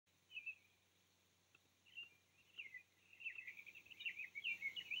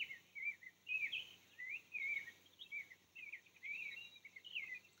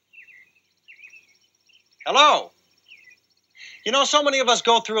Hello. You know, so many of us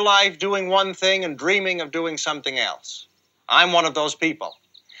go through life doing one thing and dreaming of doing something else. I'm one of those people.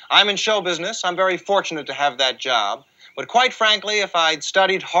 I'm in show business. I'm very fortunate to have that job. But quite frankly, if I'd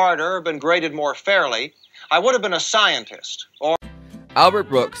studied harder or been graded more fairly, I would have been a scientist or... Albert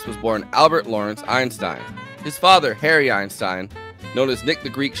Brooks was born Albert Lawrence Einstein. His father, Harry Einstein, known as Nick the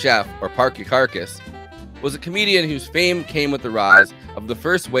Greek Chef or Parkykarkis, was a comedian whose fame came with the rise of the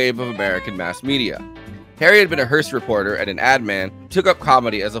first wave of American mass media. Harry had been a Hearst reporter and an ad man who took up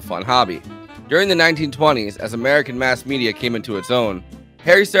comedy as a fun hobby. During the 1920s, as American mass media came into its own,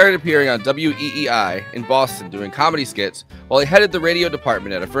 Harry started appearing on WEEI in Boston doing comedy skits while he headed the radio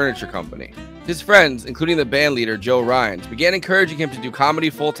department at a furniture company. His friends, including the band leader Joe Rhines, began encouraging him to do comedy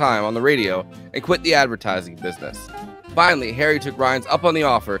full-time on the radio and quit the advertising business. Finally, Harry took Rhines up on the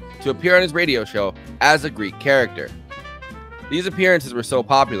offer to appear on his radio show as a Greek character. These appearances were so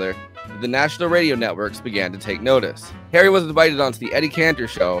popular that the national radio networks began to take notice. Harry was invited onto the Eddie Cantor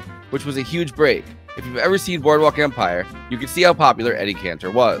show, which was a huge break. If you've ever seen Boardwalk Empire, you can see how popular Eddie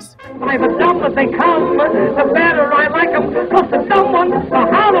Cantor was. The dumber they come, the better I like them, 'cause the dumb ones know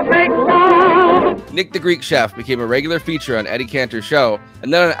how to make love. Nick the Greek Chef became a regular feature on Eddie Cantor's show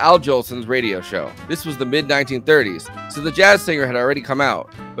and then on Al Jolson's radio show. This was the mid-1930s, so the jazz singer had already come out,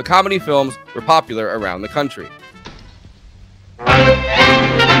 but comedy films were popular around the country.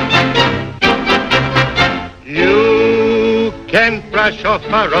 You can brush off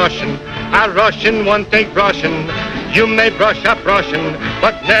a Russian won't take brushing. You may brush up Russian,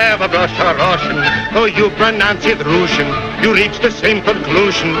 but never brush a Russian. Though you pronounce it Russian, you reach the same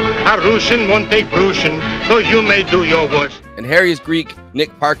conclusion. A Russian won't take brushing, though you may do your worst. And Harry's Greek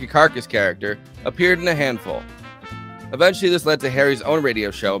Nick Parkykarkis character appeared in a handful. Eventually this led to Harry's own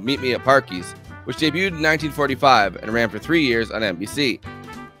radio show, Meet Me at Parky's, which debuted in 1945 and ran for 3 years on NBC.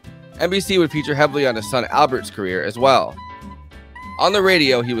 NBC would feature heavily on his son Albert's career as well. On the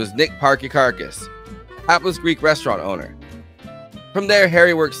radio, he was Nick Parkykarkis, a hapless Greek restaurant owner. From there,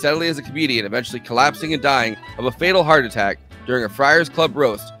 Harry worked steadily as a comedian, eventually collapsing and dying of a fatal heart attack during a Friars Club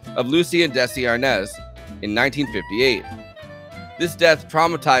roast of Lucy and Desi Arnaz in 1958. This death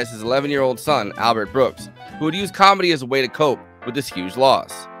traumatized his 11-year-old son, Albert Brooks, who would use comedy as a way to cope with this huge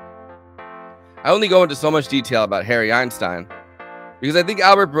loss. I only go into so much detail about Harry Einstein because I think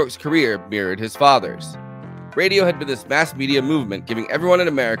Albert Brooks' career mirrored his father's. Radio had been this mass media movement giving everyone in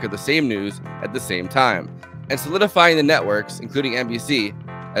America the same news at the same time, and solidifying the networks, including NBC,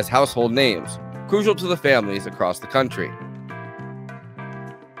 as household names, crucial to the families across the country.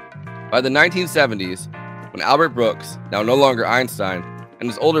 By the 1970s, when Albert Brooks, now no longer Einstein, and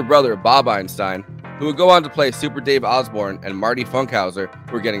his older brother Bob Einstein, who would go on to play Super Dave Osborne and Marty Funkhauser,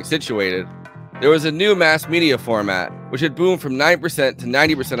 were getting situated, there was a new mass media format which had boomed from 9% to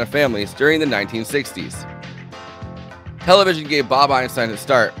 90% of families during the 1960s. Television gave Bob Einstein his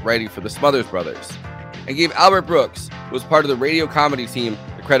start writing for the Smothers Brothers, and gave Albert Brooks, who was part of the radio comedy team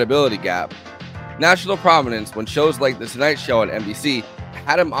The Credibility Gap, national prominence when shows like The Tonight Show on NBC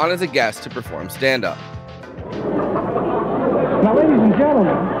had him on as a guest to perform stand-up. Now, ladies and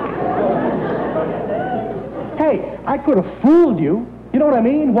gentlemen, hey, I could have fooled you. You know what I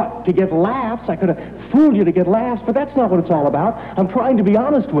mean? What, to get laughs? I could have fooled you to get laughs, but that's not what it's all about. I'm trying to be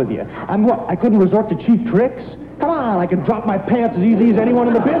honest with you. I couldn't resort to cheap tricks? Come on, I can drop my pants as easy as anyone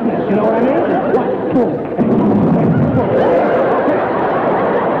in the business, you know what I mean? What?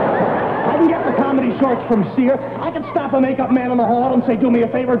 I can get the comedy shorts from Sears. I can stop a makeup man in the hall and say, do me a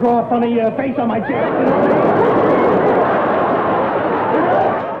favor, draw a funny face on my chest, you know what I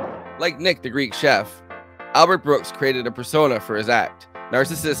mean? Like Nick the Greek Chef, Albert Brooks created a persona for his act,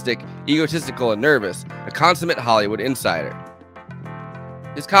 narcissistic, egotistical, and nervous, a consummate Hollywood insider.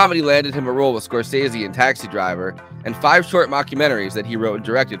 His comedy landed him a role with Scorsese in Taxi Driver, and 5 short mockumentaries that he wrote and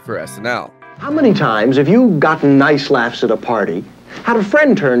directed for SNL. How many times have you gotten nice laughs at a party, had a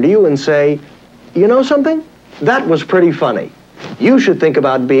friend turn to you and say, you know something? That was pretty funny. You should think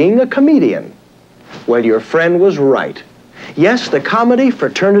about being a comedian. Well, your friend was right. Yes, the comedy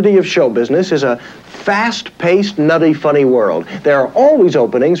fraternity of show business is a fast-paced, nutty, funny world. There are always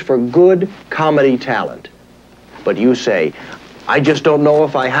openings for good comedy talent. But you say, I just don't know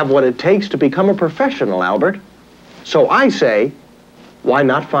if I have what it takes to become a professional, Albert. So I say, why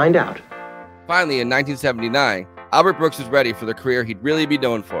not find out? Finally, in 1979, Albert Brooks was ready for the career he'd really be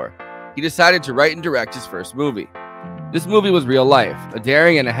known for. He decided to write and direct his first movie. This movie was Real Life, a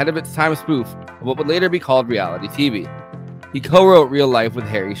daring and ahead-of-its-time spoof of what would later be called reality TV. He co-wrote Real Life with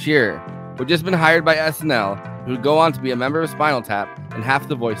Harry Shearer, who had just been hired by SNL, who would go on to be a member of Spinal Tap and half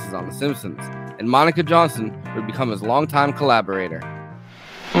the voices on The Simpsons, and Monica Johnson would become his longtime collaborator.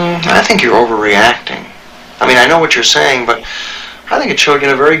 I think you're overreacting. I mean, I know what you're saying, but I think it showed you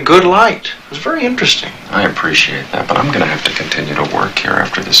in a very good light. It was very interesting. I appreciate that, but I'm going to have to continue to work here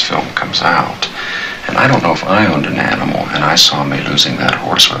after this film comes out. And I don't know if I owned an animal and I saw me losing that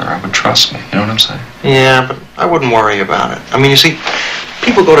horse, whether I would trust me. You know what I'm saying? Yeah, but I wouldn't worry about it. I mean, you see,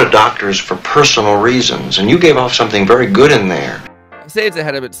 people go to doctors for personal reasons, and you gave off something very good in there. I say it's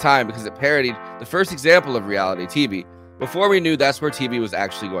ahead of its time because it parodied the first example of reality TV before we knew that's where TV was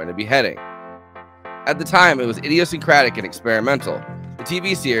actually going to be heading. At the time, it was idiosyncratic and experimental. The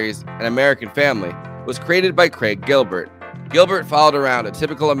TV series, An American Family, was created by Craig Gilbert. Gilbert followed around a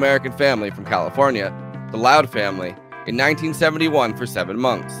typical American family from California, the Loud family, in 1971 for 7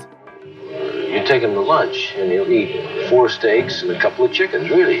 months. You take him to lunch, and he'll eat 4 steaks and a couple of chickens,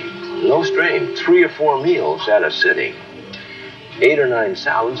 really. No strain. 3 or 4 meals at a sitting. 8 or 9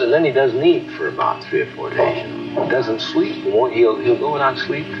 salads, and then he doesn't eat for about 3 or 4 days. He doesn't sleep. He'll go without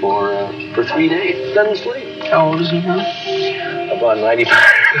sleep for 3 days. Doesn't sleep. How old is he now? About 95.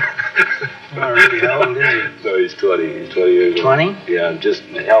 Not really. How old is he? No, he's 20. He's 20 years old. 20? Yeah, just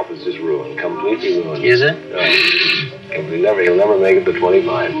health is just ruined. Completely ruined. Is it? He'll never make it to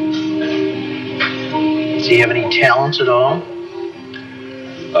 25. Does he have any talents at all?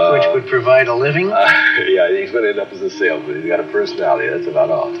 Which would provide a living? Yeah, he's going to end up as a salesman. He's got a personality. That's about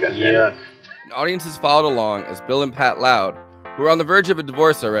all. He's got And audiences followed along as Bill and Pat Loud, who were on the verge of a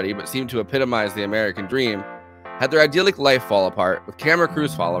divorce already but seemed to epitomize the American dream, had their idyllic life fall apart with camera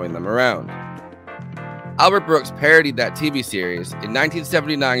crews following them around. Albert Brooks parodied that TV series in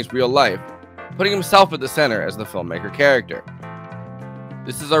 1979's Real Life, putting himself at the center as the filmmaker character.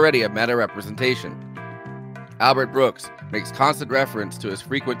 This is already a meta-representation. Albert Brooks makes constant reference to his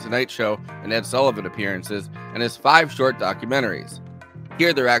frequent Tonight Show and Ed Sullivan appearances and his 5 short documentaries.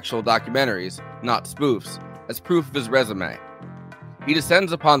 Here they're actual documentaries, not spoofs, as proof of his resume. He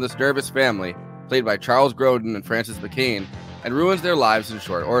descends upon this nervous family, played by Charles Grodin and Francis McCain, and ruins their lives in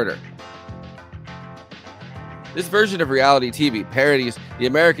short order. This version of reality TV parodies the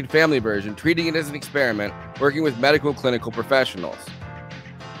American Family version, treating it as an experiment working with medical clinical professionals,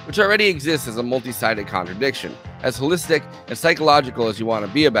 which already exists as a multi-sided contradiction. As holistic and psychological as you want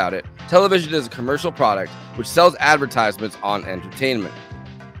to be about it, television is a commercial product which sells advertisements on entertainment.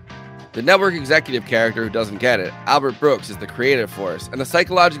 The network executive character who doesn't get it, Albert Brooks, is the creative force, and the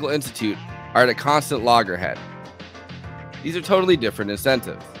Psychological Institute are at a constant loggerhead. These are totally different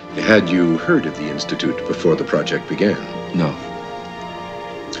incentives. Had you heard of the Institute before the project began? No.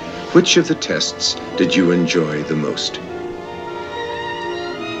 Which of the tests did you enjoy the most?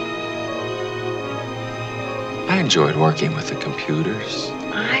 I enjoyed working with the computers.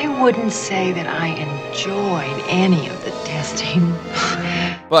 I wouldn't say that I enjoyed any of the testing.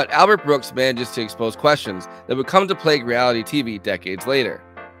 But Albert Brooks manages to expose questions that would come to plague reality TV decades later.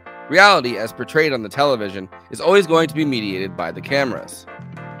 Reality, as portrayed on the television, is always going to be mediated by the cameras.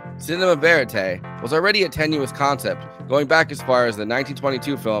 Cinema verite was already a tenuous concept, going back as far as the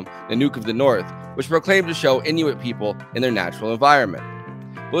 1922 film Nanook of the North, which proclaimed to show Inuit people in their natural environment.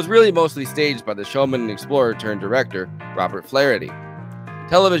 It was really mostly staged by the showman and explorer turned director, Robert Flaherty.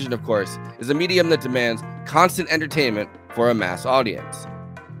 Television, of course, is a medium that demands constant entertainment for a mass audience.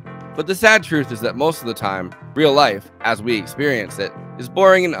 But the sad truth is that most of the time, real life, as we experience it, is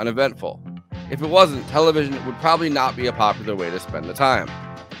boring and uneventful. If it wasn't, television would probably not be a popular way to spend the time.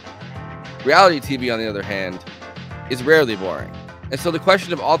 Reality TV, on the other hand, is rarely boring, and so the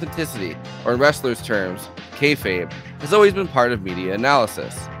question of authenticity, or in wrestlers' terms, kayfabe, has always been part of media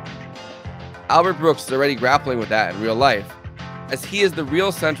analysis. Albert Brooks is already grappling with that in real life, as he is the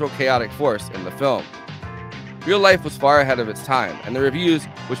real central chaotic force in the film. Real life was far ahead of its time, and the reviews,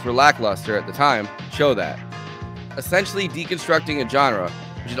 which were lackluster at the time, show that. Essentially deconstructing a genre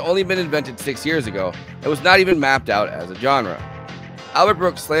which had only been invented 6 years ago and was not even mapped out as a genre. Albert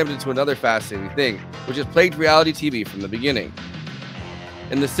Brooks slammed into another fascinating thing, which has plagued reality TV from the beginning.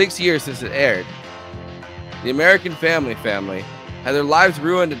 In the 6 years since it aired, the American Family had their lives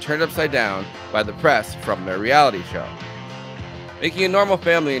ruined and turned upside down by the press from their reality show. Making a normal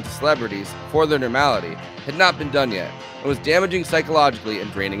family into celebrities for their normality had not been done yet, and was damaging psychologically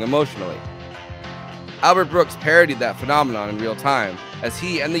and draining emotionally. Albert Brooks parodied that phenomenon in real time, as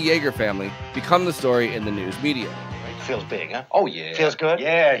he and the Yeager family become the story in the news media. Feels big, huh? Oh, yeah. Feels good?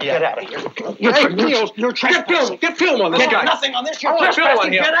 Yeah. Get out of here. You're trespassing. Get film on this guy. Nothing on this. You're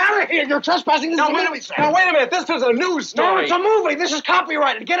trespassing. Get out of here. You're trespassing. Now, wait a minute. This is a news story. No, it's a movie. This is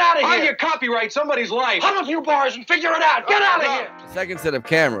copyrighted. Get out of How here. do you copyright somebody's life? Hunt a few bars and figure it out. Get out of here. The second set of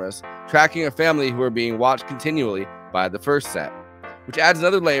cameras, tracking a family who are being watched continually by the first set, which adds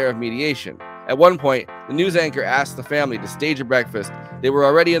another layer of mediation. At one point, the news anchor asked the family to stage a breakfast they were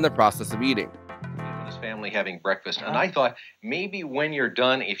already in the process of eating. This family family having breakfast. And I thought maybe when you're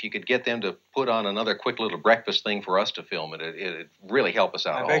done, if you could get them to put on another quick little breakfast thing for us to film it, it'd really help us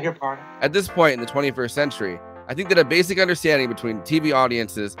out. I beg your pardon? At this point in the 21st century, I think that a basic understanding between TV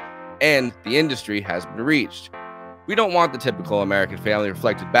audiences and the industry has been reached. We don't want the typical American family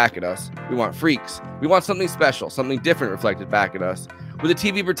reflected back at us. We want freaks. We want something special, something different reflected back at us, with a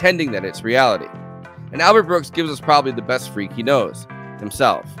TV pretending that it's reality. And Albert Brooks gives us probably the best freak he knows,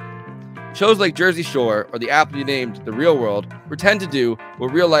 himself. Shows like Jersey Shore or the aptly named The Real World pretend to do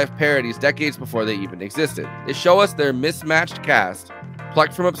what real-life parodies decades before they even existed. They show us their mismatched cast,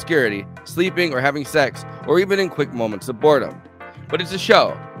 plucked from obscurity, sleeping or having sex, or even in quick moments of boredom. But it's a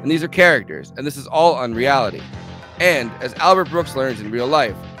show, and these are characters, and this is all unreality. And, as Albert Brooks learns in real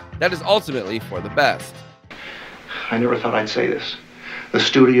life, that is ultimately for the best. I never thought I'd say this. The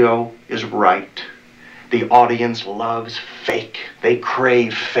studio is right. The audience loves fake. They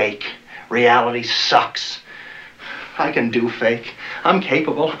crave fake. Reality sucks. I can do fake. I'm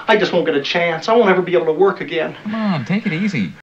capable. I just won't get a chance. I won't ever be able to work again. Come on, take it easy.